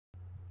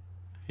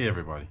Hey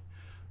everybody,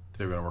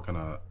 today we're going to work on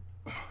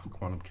a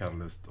quantum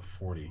catalyst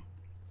 40.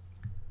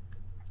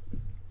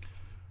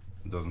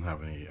 It doesn't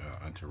have any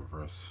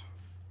anti-reverse.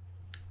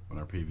 When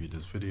I previewed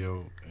this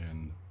video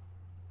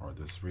or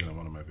this reel in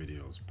one of my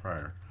videos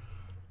prior,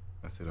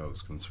 I said I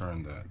was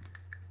concerned that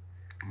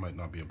I might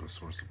not be able to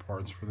source the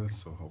parts for this,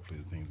 so hopefully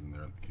the things in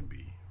there can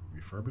be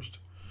refurbished.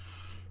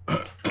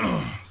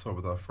 So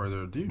without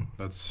further ado,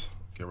 let's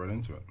get right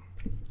into it.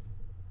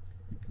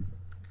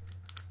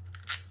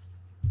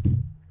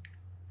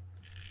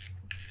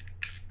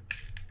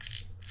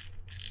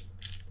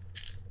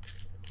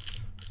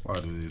 While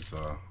I do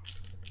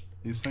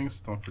these things,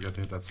 don't forget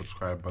to hit that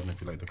subscribe button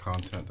if you like the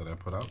content that I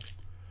put out,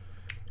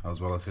 as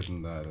well as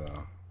hitting that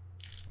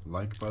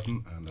like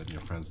button and letting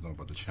your friends know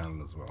about the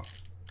channel as well.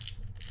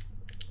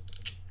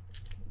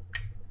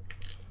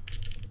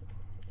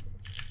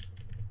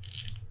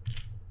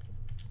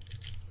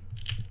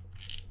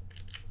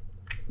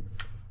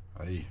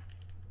 Aye.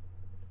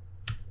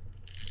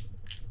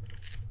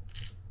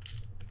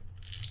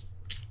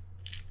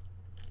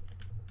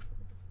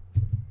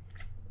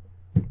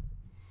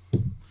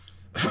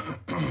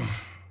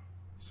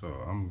 So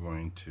I'm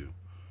going to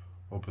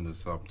open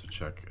this up to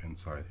check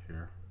inside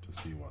here to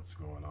see what's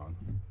going on.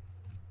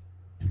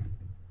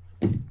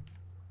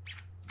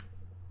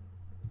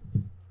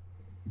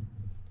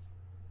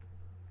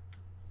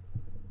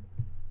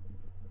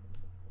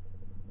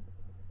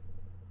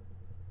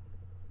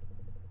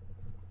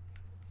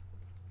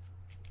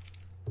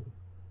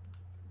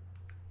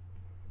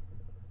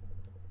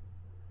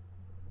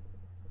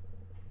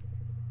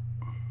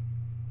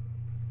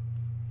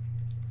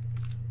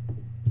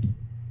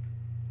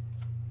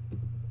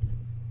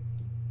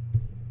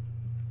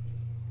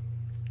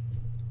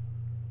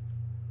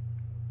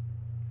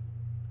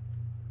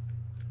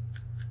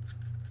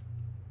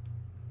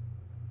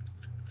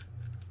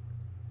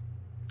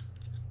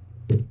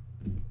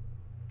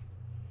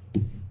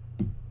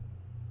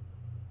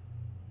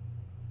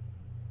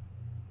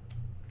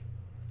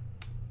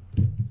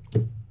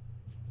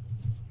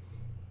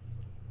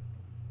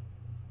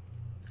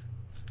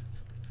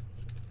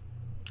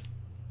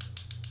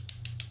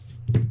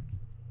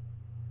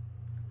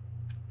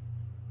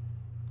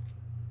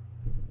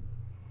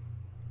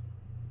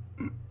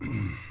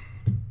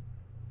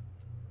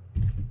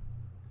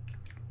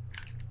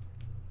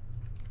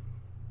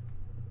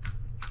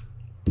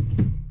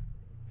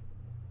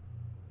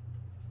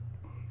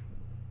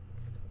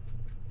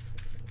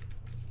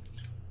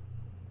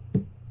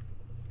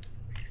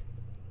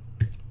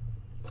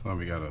 So now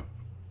we gotta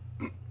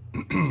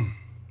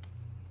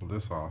pull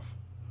this off,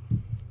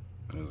 and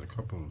there's a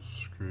couple of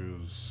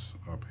screws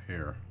up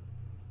here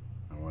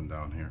and one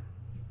down here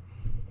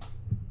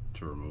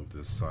to remove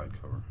this side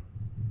cover.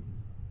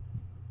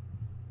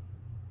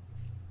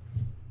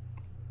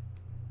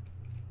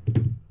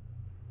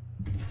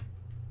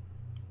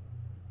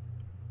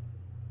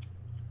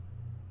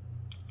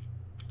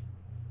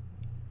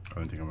 I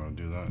don't think I'm gonna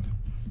do that.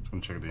 Just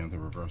gonna check the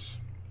anti-reverse.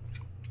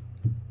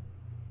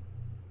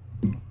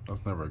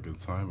 That's never a good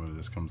sign when it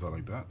just comes out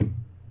like that.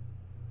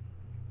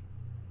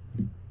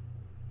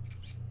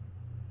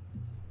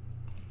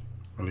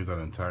 I'll leave that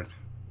intact.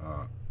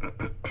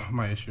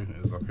 My issue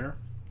is up here.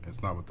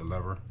 It's not with the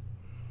lever,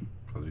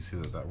 because we see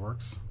that that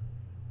works,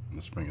 and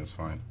the spring is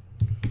fine.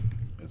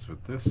 It's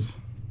with this,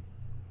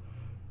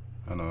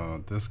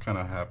 and this kind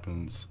of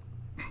happens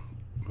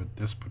with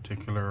this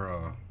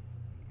particular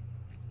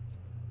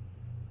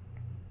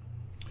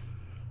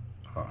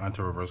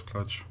anti-reverse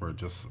clutch, where it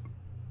just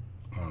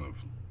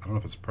I don't know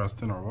if it's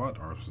pressed in or what,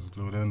 or if it's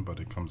glued in, but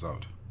it comes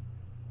out,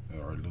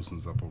 or it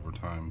loosens up over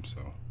time,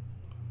 so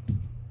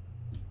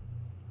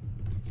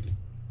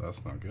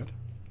that's not good.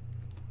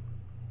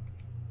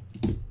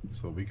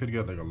 So we could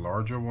get like a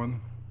larger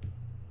one,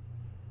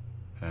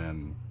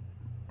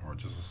 or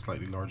just a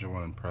slightly larger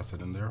one and press it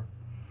in there,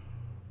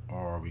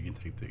 or we can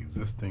take the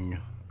existing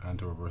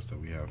anti-reverse that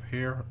we have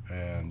here,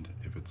 and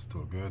if it's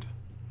still good,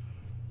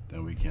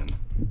 then we can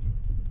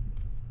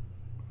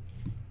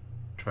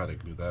try to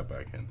glue that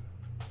back in,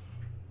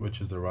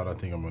 which is the route I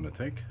think I'm going to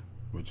take,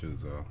 which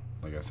is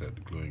like I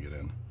said, gluing it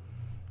in.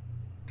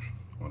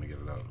 I want to get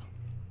it out.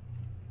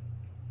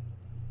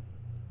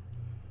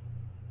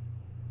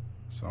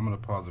 So I'm going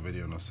to pause the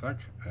video in a sec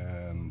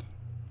and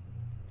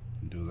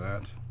do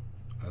that.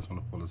 I just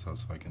want to pull this out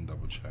so I can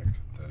double check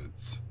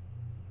that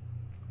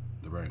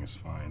the bearing is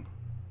fine.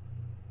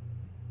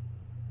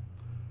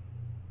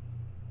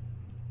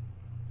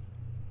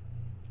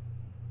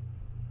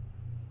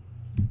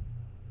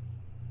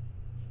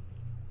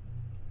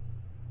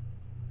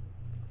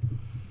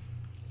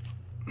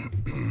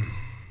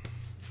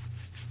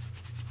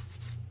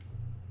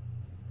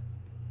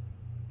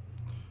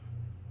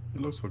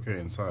 It looks okay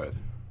inside.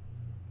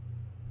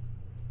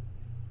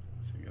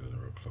 So you get it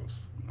real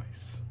close.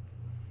 Nice.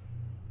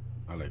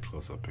 I like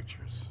close-up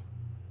pictures.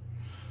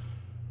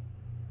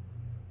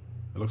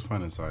 It looks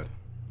fine inside.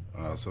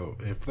 So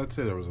if, let's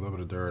say, there was a little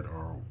bit of dirt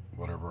or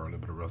whatever, or a little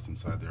bit of rust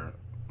inside there,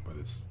 but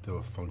it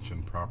still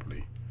functioned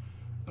properly,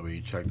 the way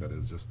you check that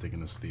is just sticking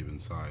the sleeve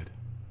inside.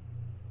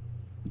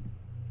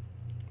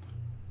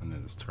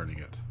 just turning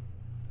it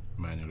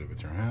manually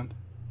with your hand.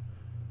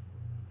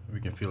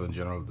 We can feel in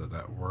general that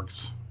that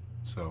works,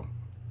 so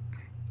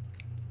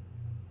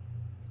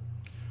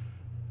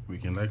we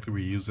can likely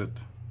reuse it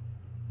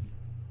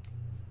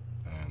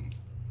and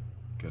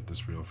get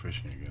this reel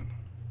fishing again.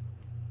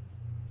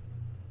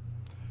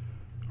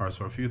 Alright,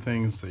 so a few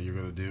things that you're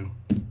going to do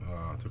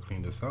to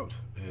clean this out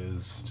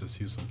is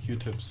just use some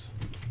Q-tips.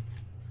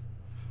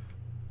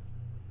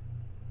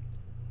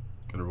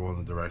 Going to roll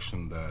in the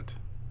direction that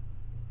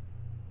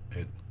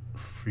it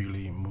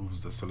freely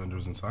moves the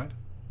cylinders inside,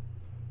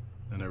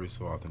 and every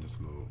so often just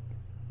a little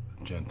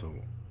gentle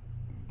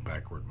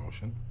backward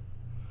motion.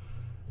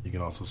 You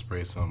can also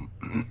spray some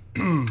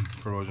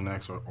Corrosion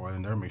X or oil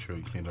in there. Make sure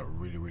you clean it up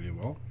really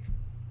well.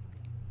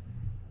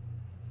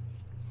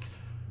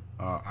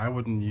 I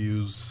wouldn't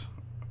use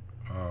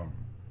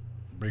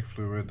brake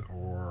fluid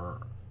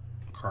or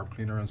carb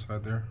cleaner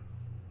inside there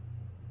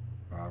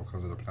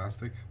because of the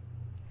plastic,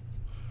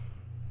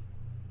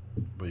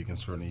 but you can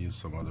certainly use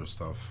some other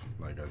stuff,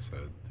 like I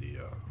said, the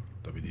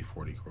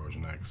WD-40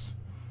 Corrosion X.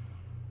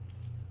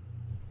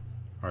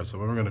 Alright, so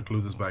when we're going to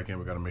glue this back in,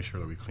 we got to make sure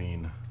that we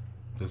clean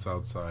this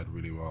outside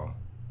really well,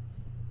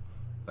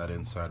 that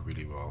inside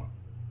really well,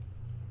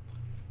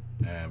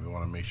 and we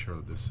want to make sure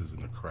that this is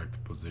in the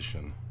correct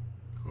position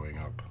going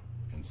up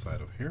inside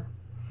of here,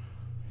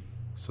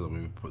 so that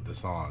when we put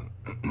this on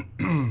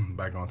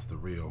back onto the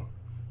reel,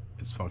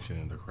 it's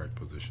functioning in the correct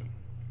position.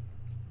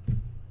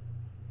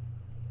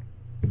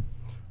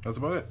 That's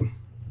about it.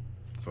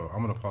 So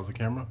I'm going to pause the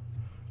camera,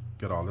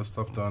 get all this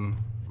stuff done.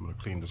 I'm going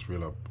to clean this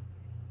reel up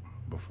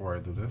before I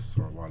do this,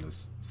 or while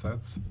this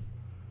sets,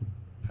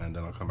 and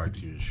then I'll come back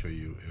to you to show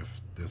you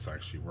if this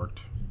actually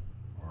worked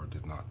or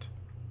did not.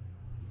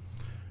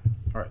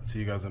 Alright, see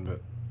you guys in a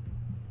bit.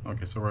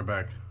 Okay, so we're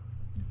back.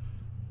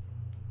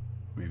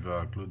 We've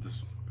glued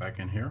this back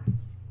in here.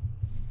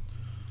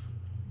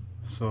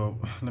 So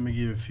let me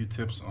give you a few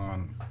tips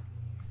on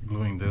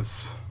gluing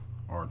this,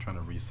 or trying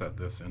to reset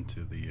this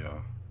into the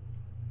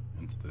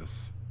into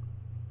this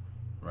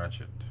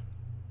ratchet.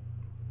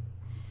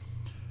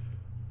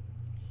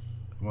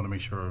 I want to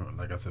make sure,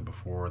 like I said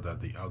before,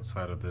 that the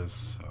outside of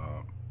this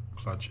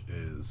clutch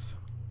is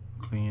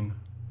clean,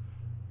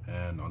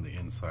 and on the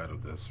inside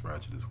of this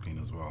ratchet is clean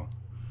as well.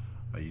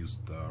 I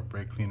used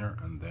brake cleaner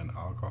and then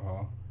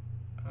alcohol,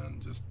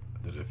 and just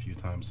did it a few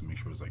times to make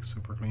sure it's like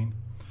super clean.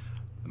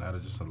 Then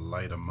added just a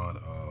light amount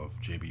of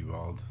JB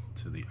Weld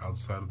to the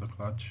outside of the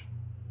clutch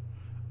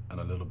and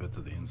a little bit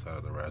to the inside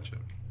of the ratchet.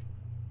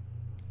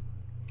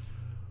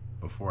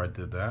 Before I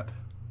did that,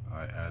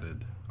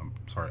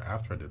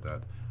 after I did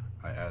that,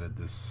 I added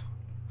this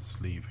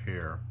sleeve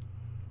here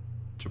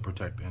to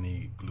protect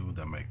any glue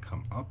that might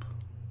come up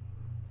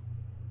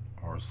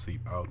or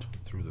seep out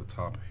through the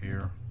top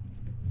here,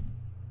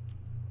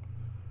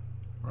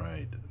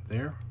 right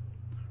there,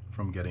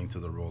 from getting to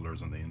the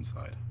rollers on the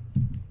inside.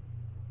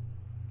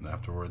 And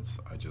afterwards,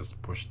 I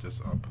just pushed this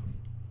up.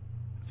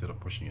 Instead of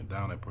pushing it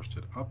down, I pushed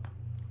it up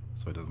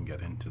so it doesn't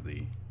get into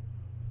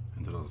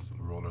those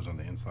rollers on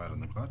the inside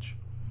on the clutch,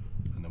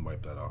 and then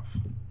wipe that off.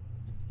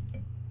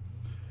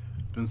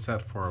 It's been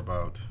set for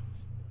about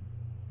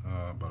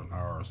an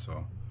hour or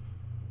so,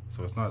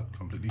 so it's not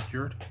completely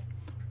cured,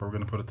 but we're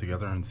going to put it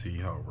together and see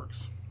how it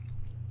works.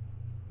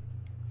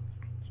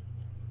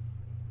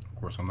 Of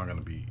course, I'm not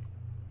going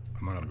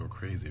to go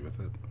crazy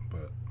with it,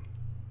 but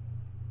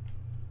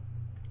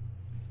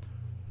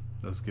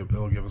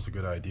it'll give us a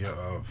good idea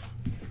of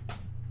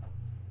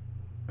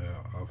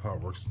how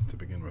it works to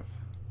begin with.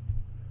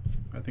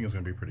 I think it's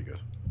going to be pretty good.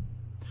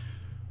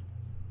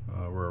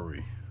 Where are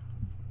we?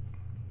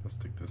 Let's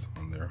stick this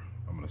on there.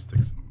 I'm going to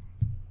stick some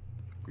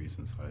grease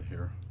inside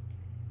here.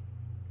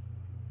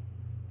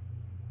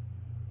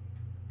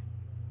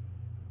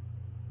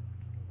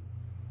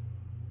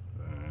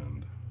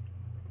 And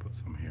put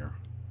some here.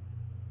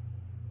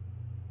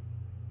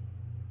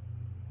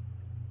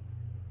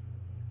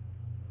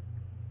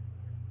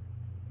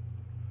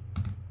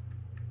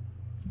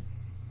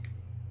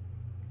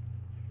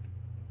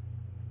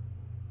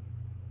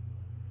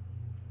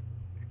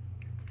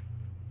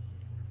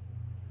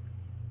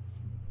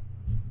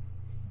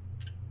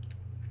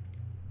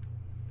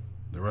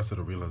 The rest of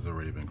the reel has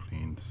already been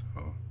cleaned,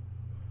 so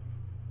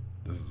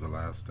this is the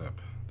last step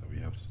that we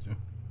have to do.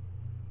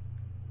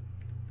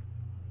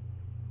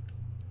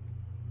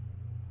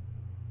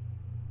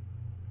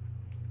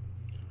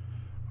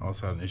 I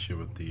also had an issue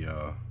with the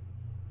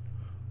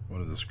one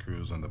of the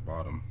screws on the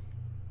bottom.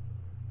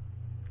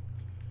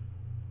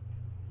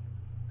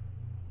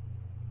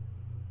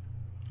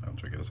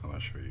 After I get this on, I'll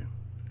show you.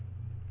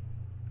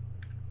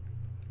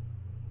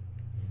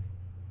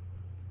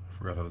 I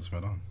forgot how this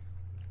went on.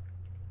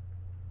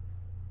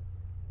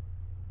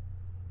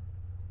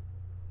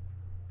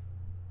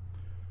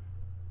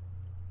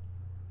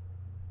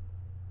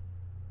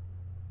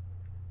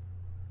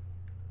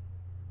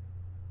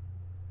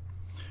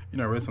 You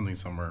know, I read something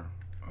somewhere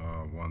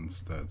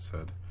once that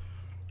said,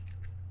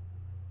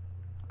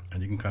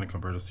 and you can kind of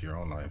compare this to your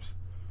own lives.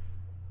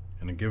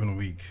 In a given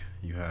week,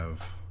 you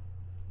have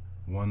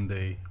 1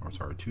 day, or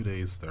sorry, 2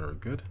 days that are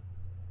good,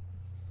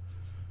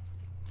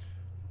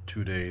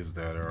 2 days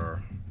that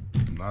are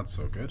not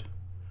so good,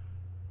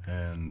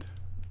 and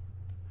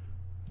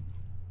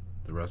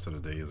the rest of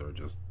the days are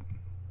just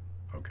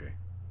okay.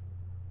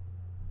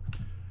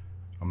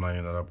 I'm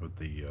lining that up with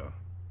the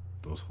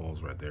those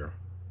holes right there.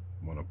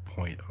 I want a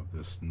point of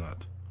this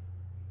nut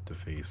to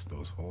face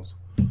those holes.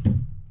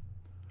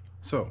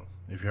 So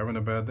if you're having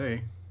a bad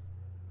day,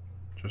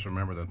 just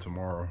remember that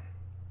tomorrow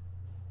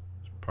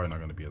is probably not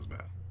going to be as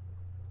bad.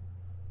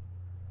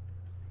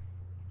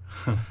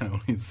 I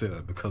only say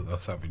that because I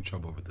was having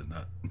trouble with the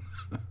nut.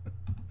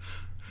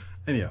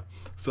 Anyhow,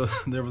 so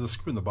there was a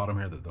screw in the bottom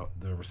here that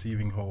the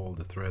receiving hole,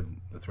 the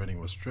threading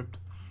was stripped.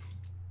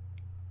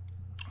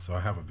 So I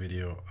have a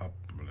video up.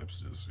 Let's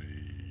just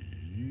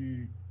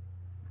see.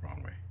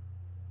 Wrong way.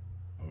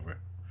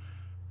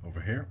 Over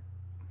here.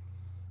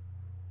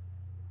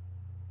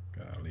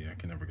 Golly, I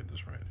can never get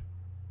this right.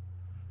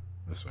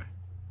 This way.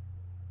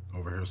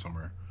 Over here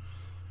somewhere.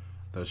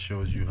 That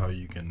shows you how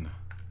you can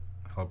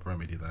help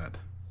remedy that.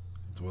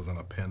 It wasn't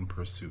a pen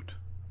pursuit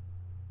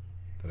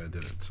that I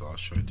did it, so I'll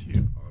show it to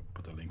you. I'll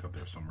put the link up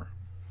there somewhere.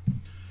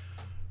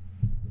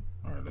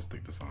 All right, let's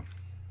take this on.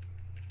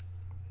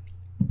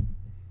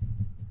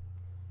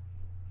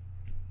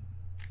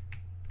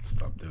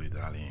 Stop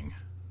dilly-dallying.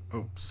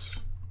 Oops,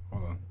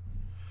 hold on.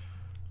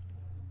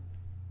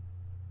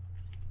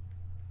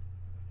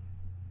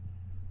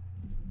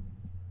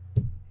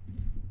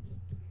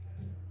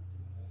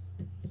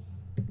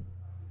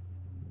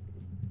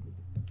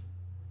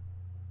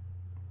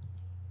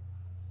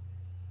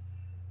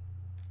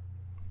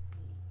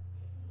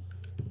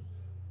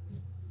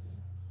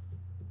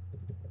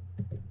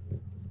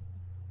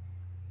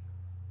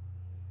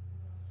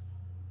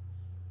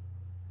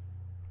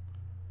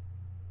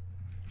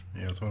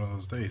 Yeah, it's one of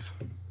those days.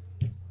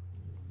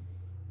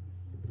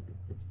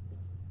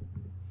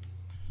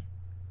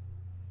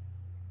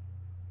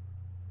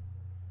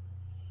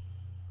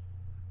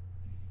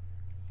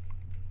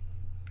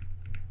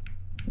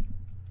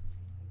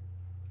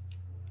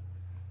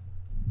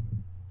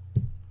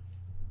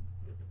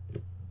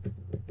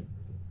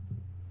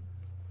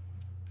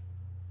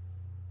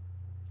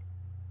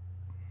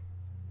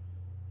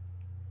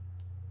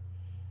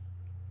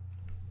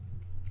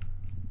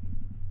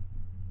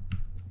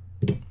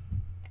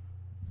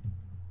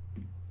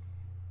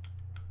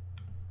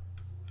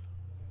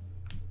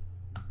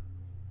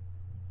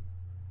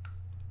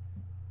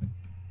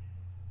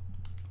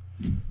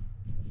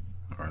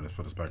 All right, let's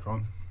put this back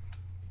on.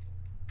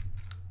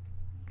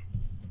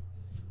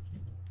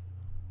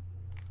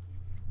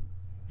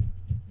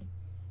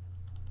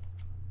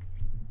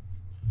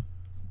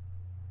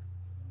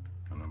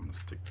 And I'm gonna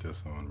stick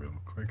this on real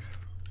quick.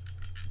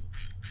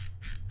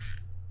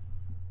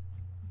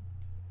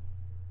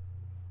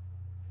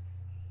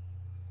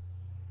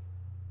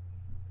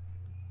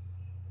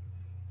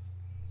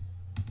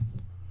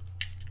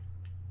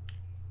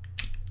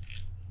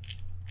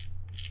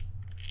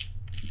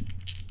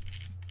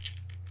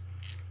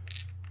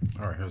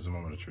 All right, here's the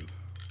moment of truth.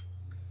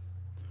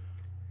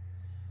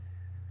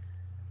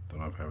 Don't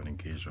know if I have it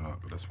engaged or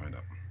not, but let's find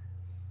out.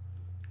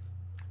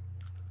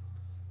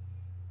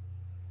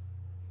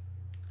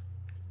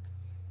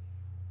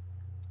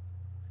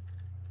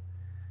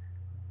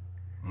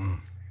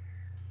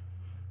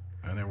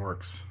 And it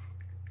works.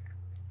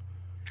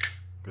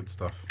 Good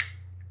stuff.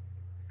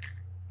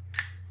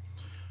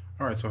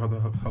 All right, so how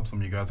to help some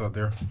of you guys out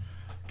there.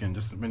 Again,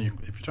 just if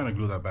you're trying to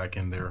glue that back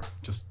in there,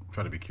 just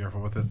try to be careful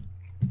with it.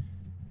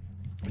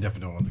 You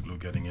definitely don't want the glue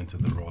getting into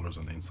the rollers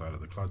on the inside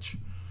of the clutch,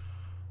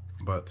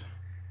 but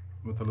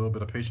with a little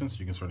bit of patience,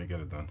 you can certainly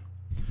get it done.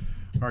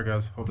 All right,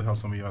 guys, hope to help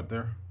some of you out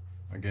there.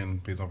 Again,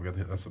 please don't forget to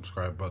hit that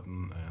subscribe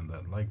button and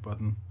that like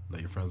button.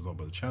 Let your friends know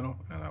about the channel,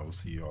 and I will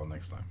see you all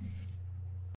next time.